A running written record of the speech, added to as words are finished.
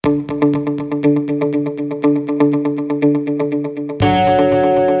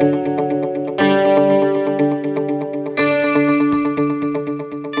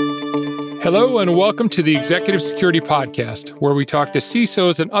and welcome to the Executive Security Podcast, where we talk to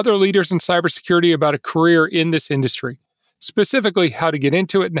CISOs and other leaders in cybersecurity about a career in this industry, specifically how to get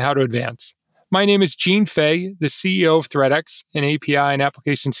into it and how to advance. My name is Gene Fay, the CEO of ThreatX, an API and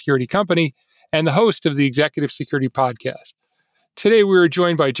application security company, and the host of the Executive Security Podcast. Today, we are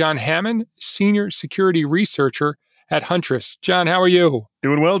joined by John Hammond, Senior Security Researcher at Huntress. John, how are you?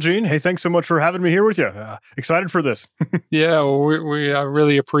 Doing well, Gene. Hey, thanks so much for having me here with you. Excited for this. Yeah, well, we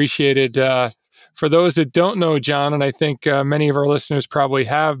really appreciate it. For those that don't know John, and I think many of our listeners probably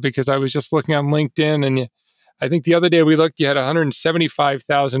have, because I was just looking on LinkedIn, and I think the other day we looked, you had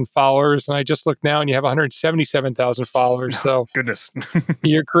 175,000 followers, and I just looked now and you have 177,000 followers. So goodness.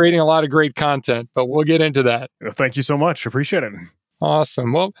 You're creating a lot of great content, but we'll get into that. Thank you so much. Appreciate it.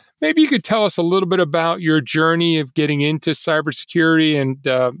 Awesome. Well, maybe you could tell us a little bit about your journey of getting into cybersecurity and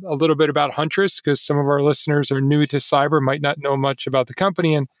a little bit about Huntress, because some of our listeners are new to cyber, might not know much about the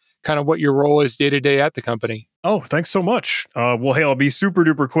company and kind of what your role is day to day at the company. Oh, thanks so much. Well, hey, I'll be super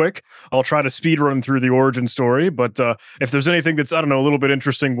duper quick. I'll try to speed run through the origin story, but if there's anything that's, a little bit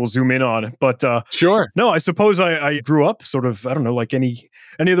interesting, we'll zoom in on. But sure. No, I suppose I grew up sort of, like any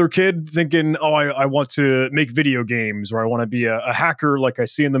other kid thinking, I want to make video games, or I want to be a hacker like I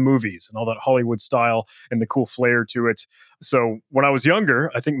see in the movies and all that Hollywood style and the cool flair to it. So when I was younger,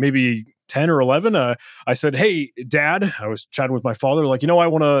 I think maybe 10 or 11, I said, hey, Dad, I was chatting with my father, I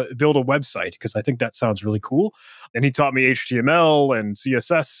want to build a website because I think that sounds really cool. And he taught me HTML and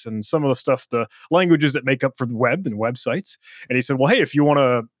CSS and some of the stuff, the languages that make up for the web and websites. And he said, well, hey, if you want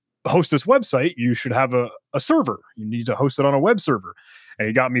to host this website, you should have a server. You need to host it on a web server. And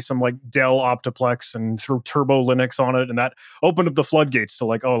he got me some Dell Optiplex and threw Turbo Linux on it. And that opened up the floodgates to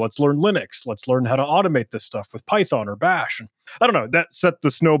let's learn Linux. Let's learn how to automate this stuff with Python or Bash. And I don't know, that set the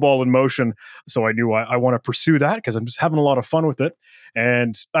snowball in motion. So I knew I want to pursue that because I'm just having a lot of fun with it.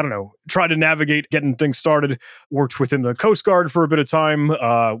 And I don't know, try to navigate getting things started. Worked within the Coast Guard for a bit of time,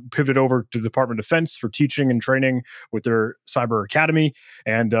 pivoted over to the Department of Defense for teaching and training with their Cyber Academy,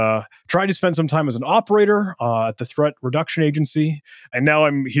 and tried to spend some time as an operator at the Threat Reduction Agency. And now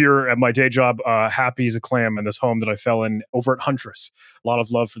I'm here at my day job, happy as a clam in this home that I fell in over at Huntress. A lot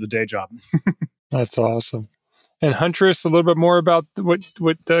of love for the day job. That's awesome. And Huntress, a little bit more about what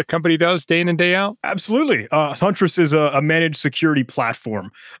the company does day in and day out? Absolutely. Huntress is a managed security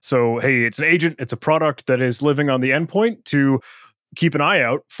platform. So, hey, it's an agent, it's a product that is living on the endpoint to keep an eye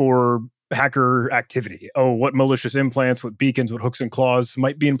out for hacker activity. Oh, what malicious implants, what beacons, what hooks and claws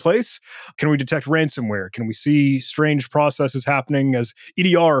might be in place? Can we detect ransomware? Can we see strange processes happening as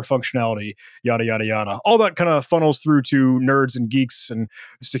EDR functionality? Yada, yada, yada. All that kind of funnels through to nerds and geeks and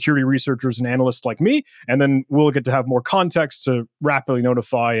security researchers and analysts like me. And then we'll get to have more context to rapidly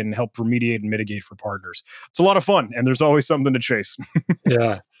notify and help remediate and mitigate for partners. It's a lot of fun, and there's always something to chase.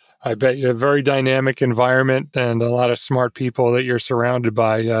 Yeah. I bet you have a very dynamic environment and a lot of smart people that you're surrounded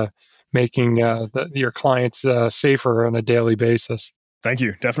by, making your clients safer on a daily basis. Thank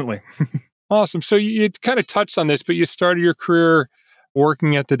you. Definitely. Awesome. So you kind of touched on this, but you started your career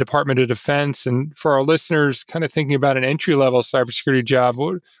working at the Department of Defense. And for our listeners, kind of thinking about an entry-level cybersecurity job,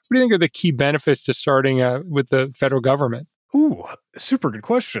 what do you think are the key benefits to starting with the federal government? Ooh, super good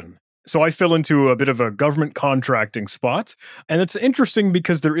question. So I fell into a bit of a government contracting spot, and it's interesting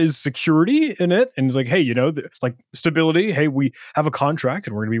because there is security in it, and it's hey, stability. Hey, we have a contract,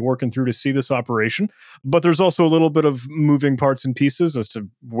 and we're going to be working through to see this operation. But there's also a little bit of moving parts and pieces as to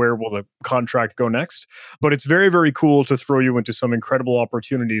where will the contract go next. But it's very, very cool to throw you into some incredible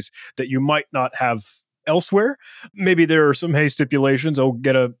opportunities that you might not have elsewhere. Maybe there are some stipulations.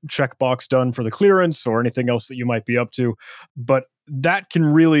 Get a checkbox done for the clearance or anything else that you might be up to. But that can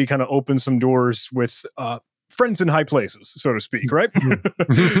really kind of open some doors with friends in high places, so to speak, right?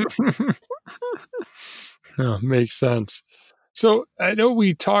 Oh, makes sense. So I know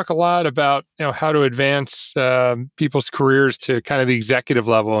we talk a lot about how to advance people's careers to kind of the executive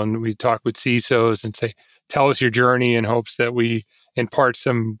level, and we talk with CISOs and say, tell us your journey in hopes that we impart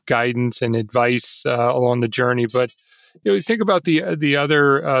some guidance and advice along the journey. But think about the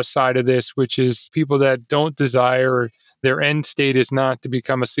other side of this, which is people that don't desire, their end state is not to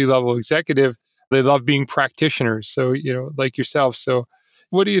become a C-level executive. They love being practitioners. So, like yourself. So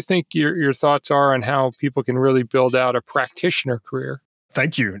what do you think your thoughts are on how people can really build out a practitioner career?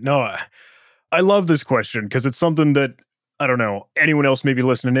 Thank you. No, I love this question because it's something that, I don't know, anyone else may be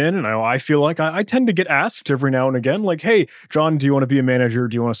listening in, and I feel like I tend to get asked every now and again, hey, John, do you want to be a manager?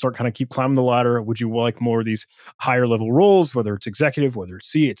 Do you want to start kind of keep climbing the ladder? Would you like more of these higher level roles, whether it's executive, whether it's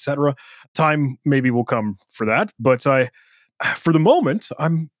C, etc.? Time maybe will come for that. But for the moment,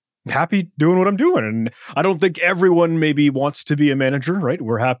 I'm happy doing what I'm doing. And I don't think everyone maybe wants to be a manager, right?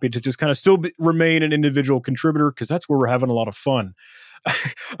 We're happy to just kind of still remain an individual contributor because that's where we're having a lot of fun.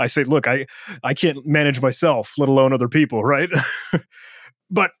 I say, look, I can't manage myself, let alone other people, right?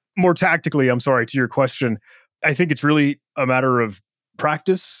 But more tactically, I'm sorry, to your question, I think it's really a matter of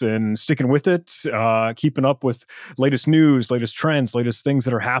practice and sticking with it, keeping up with latest news, latest trends, latest things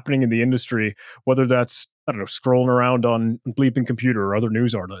that are happening in the industry, whether that's, I don't know, scrolling around on Bleeping Computer or other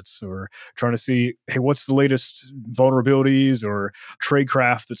news outlets, or trying to see, hey, what's the latest vulnerabilities or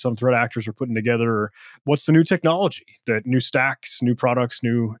tradecraft that some threat actors are putting together, or what's the new technology that new stacks, new products,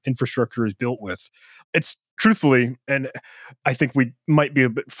 new infrastructure is built with. It's truthfully, and I think we might be a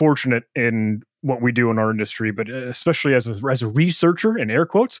bit fortunate in what we do in our industry, but especially as a researcher, in air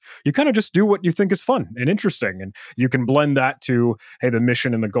quotes, you kind of just do what you think is fun and interesting, and you can blend that to, hey, the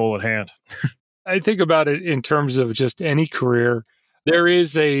mission and the goal at hand. I think about it in terms of just any career. There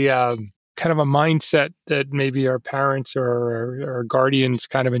is a kind of a mindset that maybe our parents or our guardians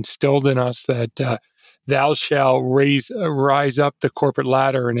kind of instilled in us that thou shall rise up the corporate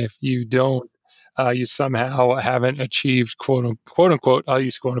ladder, and if you don't, you somehow haven't achieved quote unquote. I'll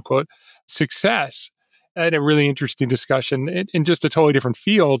use quote unquote success. I had a really interesting discussion in just a totally different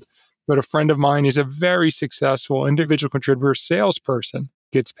field, but a friend of mine is a very successful individual contributor salesperson,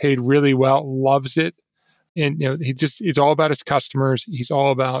 gets paid really well, loves it. And it's all about his customers. He's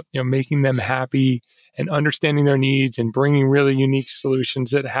all about making them happy and understanding their needs and bringing really unique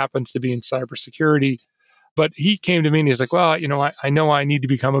solutions that happens to be in cybersecurity. But he came to me and he's like, well, I know I need to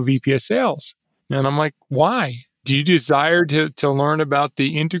become a VP of sales. And I'm like, why? Do you desire to learn about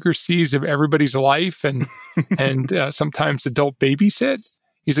the intricacies of everybody's life and sometimes adult babysit?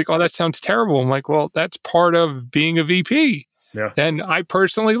 He's like, oh, that sounds terrible. I'm like, well, that's part of being a VP. Yeah. And I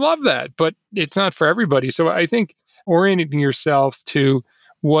personally love that, but it's not for everybody. So I think orienting yourself to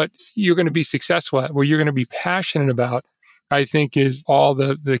what you're going to be successful at, what you're going to be passionate about, I think is all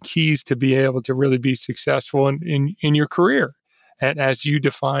the keys to be able to really be successful in your career. And as you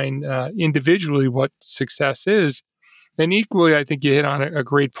define individually what success is, and equally, I think you hit on a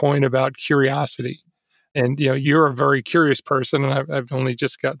great point about curiosity. And you're a very curious person, and I've only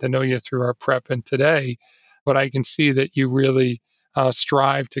just got to know you through our prep and today, but I can see that you really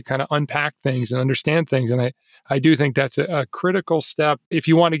strive to kind of unpack things and understand things. And I do think that's a critical step if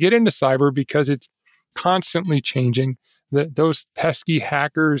you want to get into cyber because it's constantly changing. Those pesky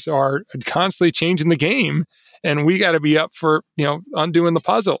hackers are constantly changing the game, and we got to be up for undoing the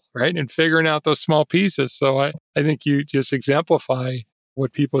puzzle, right, and figuring out those small pieces. So I think you just exemplify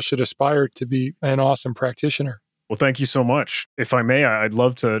what people should aspire to be an awesome practitioner. Well, thank you so much. If I may, I'd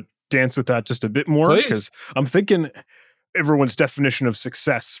love to dance with that just a bit more, Please. because I'm thinking everyone's definition of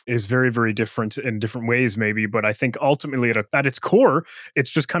success is very, very different in different ways, maybe. But I think ultimately, at its core,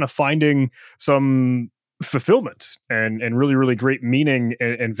 it's just kind of finding some fulfillment and really, really great meaning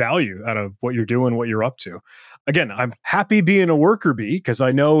and value out of what you're doing, what you're up to. Again, I'm happy being a worker bee because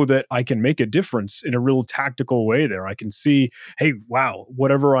I know that I can make a difference in a real tactical way there. I can see, hey, wow,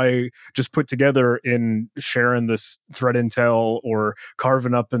 whatever I just put together in sharing this threat intel or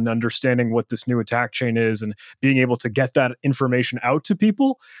carving up and understanding what this new attack chain is and being able to get that information out to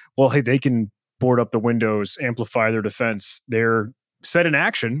people, well, hey, they can board up the windows, amplify their defense. They're set in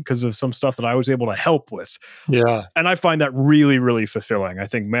action because of some stuff that I was able to help with. Yeah. And I find that really, really fulfilling. I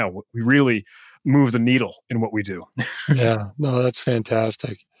think, man, we really move the needle in what we do. Yeah. No, that's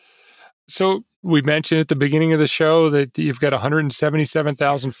fantastic. So we mentioned at the beginning of the show that you've got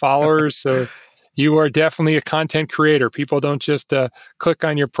 177,000 followers. So you are definitely a content creator. People don't just click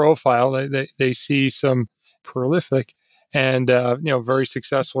on your profile; they see some prolific and very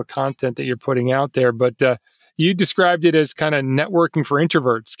successful content that you're putting out there. But you described it as kind of networking for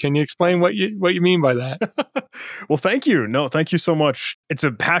introverts. Can you explain what you mean by that? Well, thank you. No, thank you so much. It's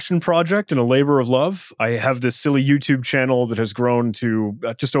a passion project and a labor of love. I have this silly YouTube channel that has grown to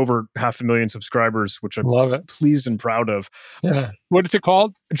just over 500,000 subscribers, which I'm Love it. pleased and proud of. Yeah. What is it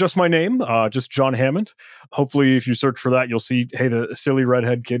called? Just my name, just John Hammond. Hopefully, if you search for that, you'll see, hey, the silly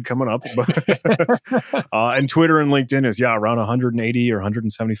redhead kid coming up. And Twitter and LinkedIn is, around 180 or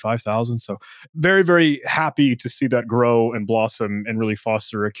 175,000. So very, very happy to see that grow and blossom and really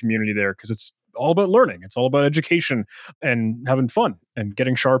foster a community there, because it's all about learning. It's all about education and having fun and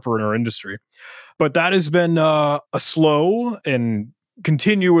getting sharper in our industry. But that has been a slow and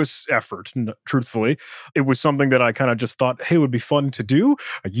continuous effort. Truthfully, it was something that I kind of just thought, hey, it would be fun to do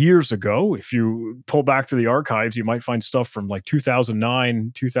years ago. If you pull back to the archives, you might find stuff from like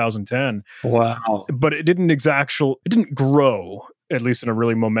 2009, 2010. Wow. But it didn't grow, at least in a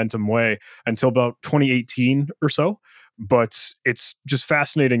really momentum way, until about 2018 or so. but it's just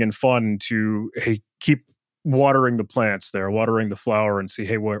fascinating and fun to, hey, keep watering the plants there, watering the flower, and see,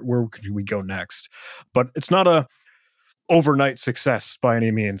 hey, where can we go next? But it's not a overnight success by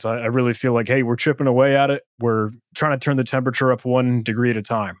any means. I really feel like, hey, we're chipping away at it. We're trying to turn the temperature up 1 degree at a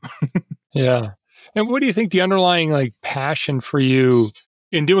time. Yeah. And what do you think the underlying like passion for you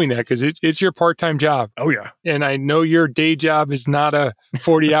in doing that? Because it's your part-time job. Oh yeah. And I know your day job is not a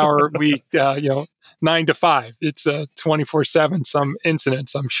 40-hour week, 9 to 5. It's a 24/7, some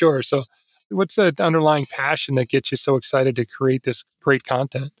incidents, I'm sure. So what's the underlying passion that gets you so excited to create this great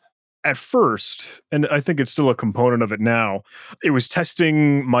content? At first, and I think it's still a component of it now, it was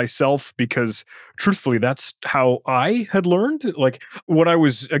testing myself because truthfully, that's how I had learned. Like when I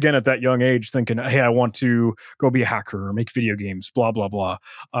was, again, at that young age thinking, hey, I want to go be a hacker or make video games, blah, blah, blah.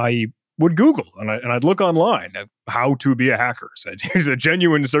 I would Google and I'd look online at how to be a hacker. So I'd use a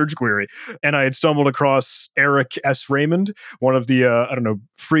genuine search query. And I had stumbled across Eric S. Raymond, one of the,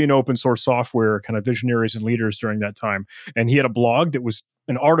 free and open source software kind of visionaries and leaders during that time. And he had a blog that was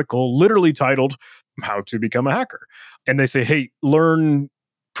an article literally titled How to Become a Hacker. And they say, hey, learn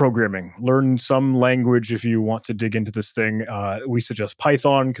programming, learn some language if you want to dig into this thing. We suggest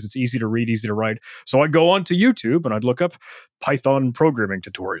Python because it's easy to read, easy to write. So I'd go onto YouTube and I'd look up Python programming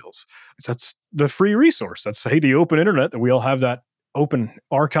tutorials. That's the free resource. That's, hey, the open internet that we all have that open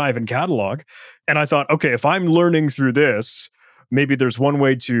archive and catalog. And I thought, okay, if I'm learning through this, maybe there's one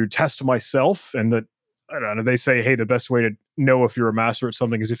way to test myself, and that, I don't know, they say, hey, the best way to know if you're a master at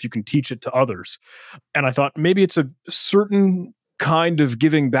something is if you can teach it to others. And I thought maybe it's a certain kind of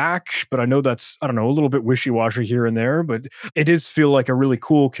giving back, but I know that's, I don't know, a little bit wishy-washy here and there, but it does feel like a really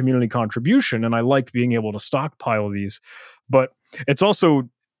cool community contribution. And I like being able to stockpile these. But it's also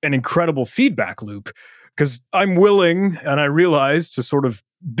an incredible feedback loop because I'm willing, and I realize, to sort of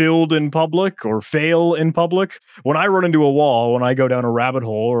build in public or fail in public. When I run into a wall, when I go down a rabbit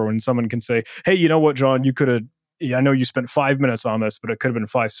hole, or when someone can say, hey, you know what, John, you could have, I know you spent 5 minutes on this, but it could have been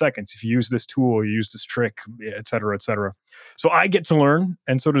 5 seconds if you use this tool, you use this trick, et cetera, et cetera. So I get to learn,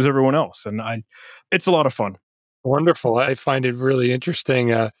 and so does everyone else. And it's a lot of fun. Wonderful. I find it really interesting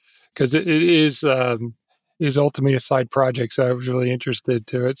because it is ultimately a side project. So I was really interested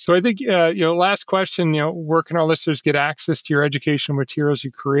to it. So I think last question. Where can our listeners get access to your educational materials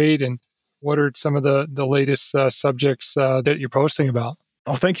you create, and what are some of the latest subjects that you're posting about?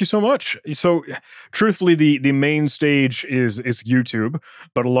 Oh, thank you so much. So, truthfully, the main stage is YouTube,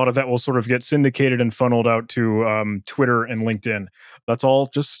 but a lot of that will sort of get syndicated and funneled out to Twitter and LinkedIn. That's all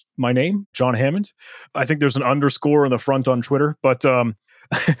just my name, John Hammond. I think there's an underscore in the front on Twitter, but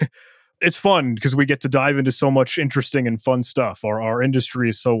it's fun because we get to dive into so much interesting and fun stuff. Our industry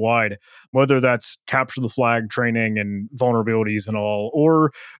is so wide, whether that's capture the flag training and vulnerabilities and all,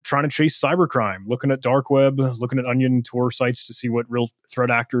 or trying to chase cybercrime, looking at dark web, looking at onion Tor sites to see what real threat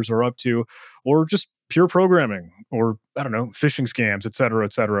actors are up to, or just pure programming, or I don't know, phishing scams, et cetera,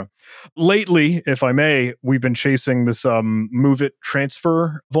 et cetera. Lately, if I may, we've been chasing this move it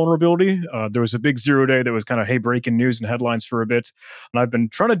transfer vulnerability. There was a big 0 day that was kind of, hey, breaking news and headlines for a bit. And I've been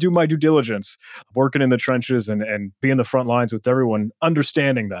trying to do my due diligence, working in the trenches and be in the front lines with everyone,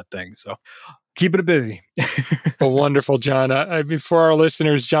 understanding that thing. So keeping it busy. Well, wonderful, John. For our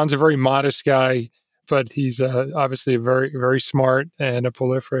listeners, John's a very modest guy, but he's obviously a very, very smart and a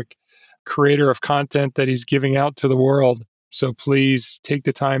prolific creator of content that he's giving out to the world. So please take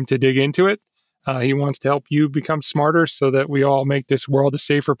the time to dig into it. He wants to help you become smarter so that we all make this world a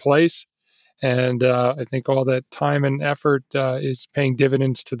safer place. And I think all that time and effort is paying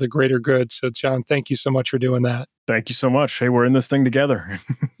dividends to the greater good. So, John, thank you so much for doing that. Thank you so much. Hey, we're in this thing together.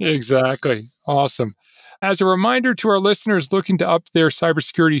 Exactly. Awesome. As a reminder to our listeners looking to up their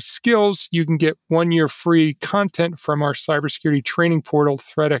cybersecurity skills, you can get 1 year free content from our cybersecurity training portal,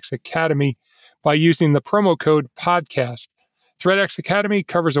 ThreatX Academy, by using the promo code podcast. ThreatX Academy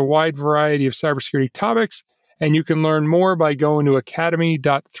covers a wide variety of cybersecurity topics, and you can learn more by going to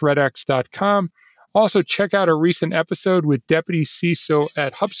academy.threatx.com. Also, check out a recent episode with Deputy CISO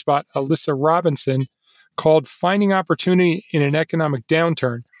at HubSpot, Alyssa Robinson, called Finding Opportunity in an Economic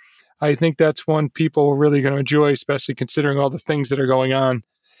Downturn. I think that's one people are really going to enjoy, especially considering all the things that are going on.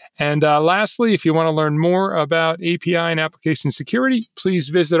 And lastly, if you want to learn more about API and application security, please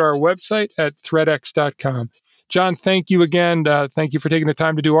visit our website at threatx.com. John, thank you again. Thank you for taking the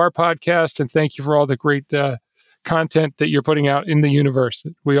time to do our podcast, and thank you for all the great content that you're putting out in the universe.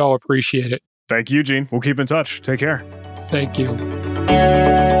 We all appreciate it. Thank you, Gene. We'll keep in touch. Take care. Thank you.